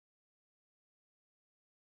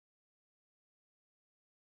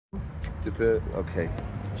Tu peux... Ok.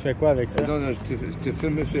 Je fais quoi avec ça? Non, non, tu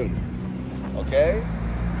filmes le film. Ok?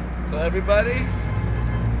 So everybody...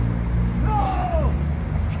 No!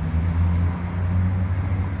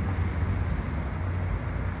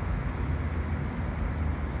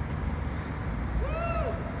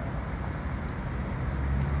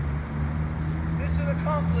 Mission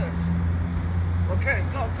accomplished. Okay,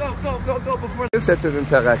 go before... Cette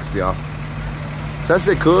interaction. Ça,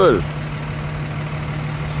 c'est cool.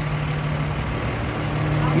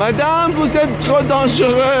 Madame, vous êtes trop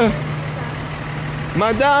dangereux.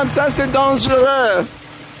 Madame, ça, c'est dangereux.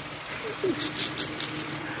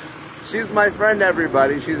 She's my friend,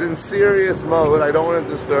 everybody. She's in serious mode. I don't want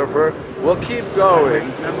to disturb her. We'll keep going.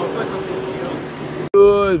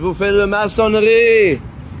 Cool, vous faites de maçonnerie.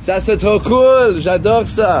 Ça, c'est trop cool. J'adore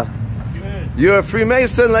ça. You're a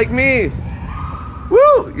Freemason like me.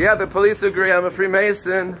 Woo! Yeah, the police agree I'm a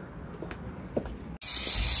Freemason.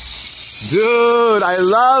 Dude, I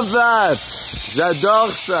love that. J'adore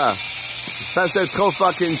ça. Ça, c'est trop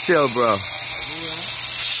fucking chill, bro. I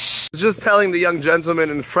was just telling the young gentleman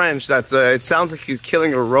in French that it sounds like he's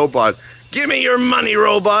killing a robot. Give me your money,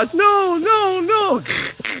 robot. No, no, no.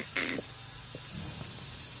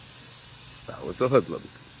 That was a hoodlum.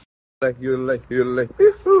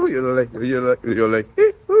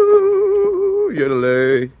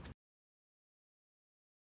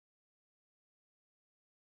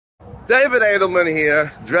 David Edelman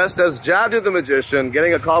here, dressed as Jadu the Magician,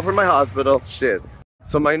 getting a call from my hospital. Shit.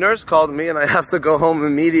 So my nurse called me and I have to go home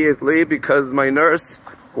immediately because my nurse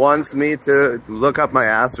wants me to look up my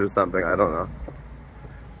ass or something. I don't know.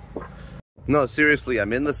 No, seriously,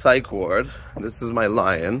 I'm in the psych ward. This is my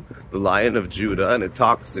lion, the Lion of Judah, and it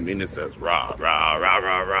talks to me and it says, rah, rah, rah,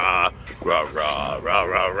 rah, rah, rah, rah, rah,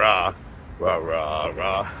 rah, rah, rah, rah,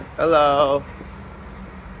 rah. Hello.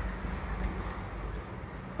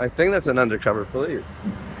 I think that's an undercover police.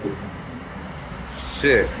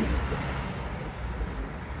 Shit.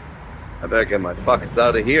 I better get my fucks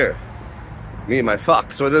out of here. Me and my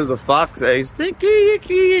fox. What does the fox say? Sticky,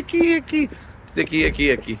 icky, icky, icky. Sticky, icky,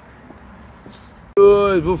 icky.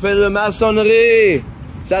 Cool, vous faites de maçonnerie.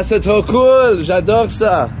 Ça, c'est trop cool. J'adore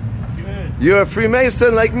ça. You're a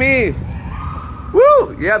Freemason like me.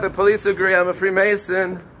 Woo! Yeah, the police agree I'm a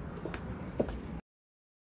Freemason.